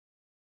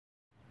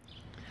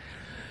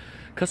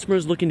Customer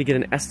is looking to get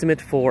an estimate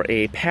for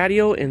a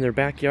patio in their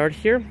backyard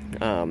here.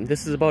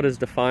 This is about as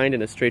defined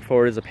and as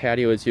straightforward as a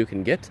patio as you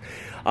can get.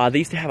 They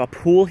used to have a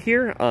pool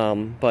here,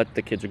 but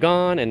the kids are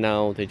gone, and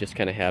now they just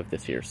kind of have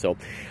this here. So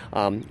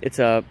it's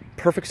a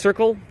perfect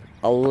circle,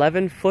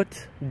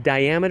 11-foot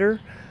diameter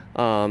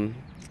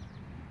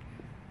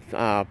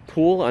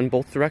pool on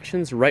both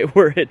directions, right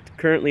where it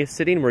currently is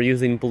sitting. We're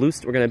using we're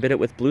going to bid it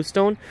with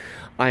bluestone.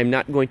 I'm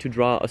not going to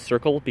draw a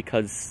circle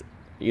because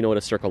you know what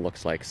a circle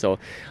looks like. So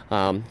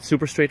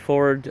super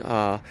straightforward,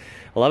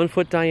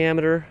 11-foot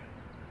diameter.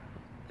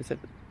 Is it?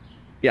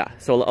 Yeah,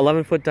 so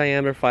 11-foot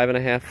diameter,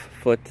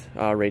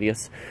 5.5-foot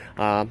radius.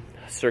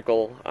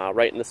 Circle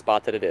right in the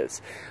spot that it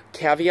is.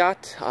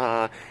 Caveat,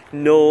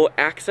 no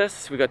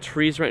access. We've got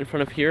trees right in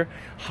front of here.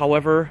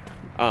 However,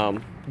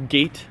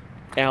 gate,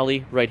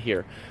 alley right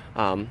here.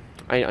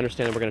 I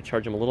understand that we're going to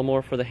charge them a little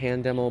more for the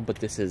hand demo, but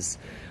this is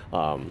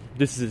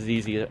as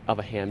easy of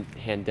a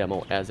hand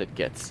demo as it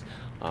gets.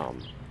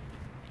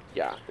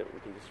 Yeah, we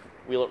can just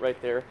wheel it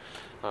right there.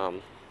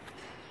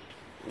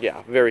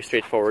 Yeah, very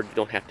straightforward. You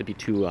don't have to be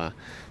too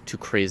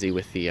crazy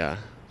with the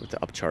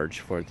upcharge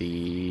for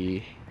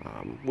the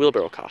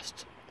wheelbarrow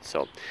cost.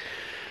 So,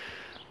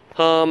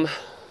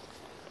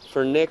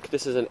 for Nick,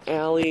 this is an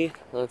alley.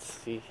 Let's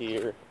see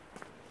here.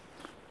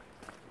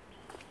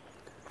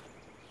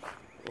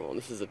 Oh,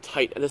 this is a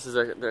tight. There's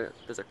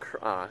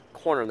a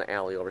corner in the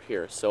alley over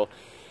here. So,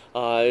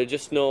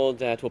 just know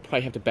that we'll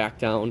probably have to back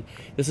down.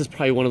 This is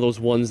probably one of those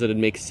ones that it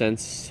makes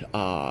sense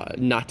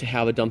not to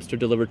have a dumpster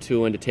delivered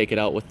to, and to take it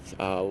out with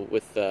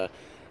a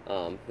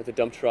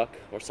dump truck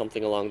or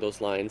something along those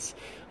lines,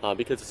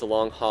 because it's a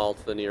long haul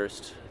to the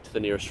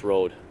nearest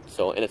road.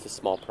 So, and it's a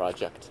small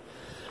project.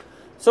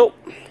 So,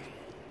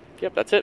 yep, that's it.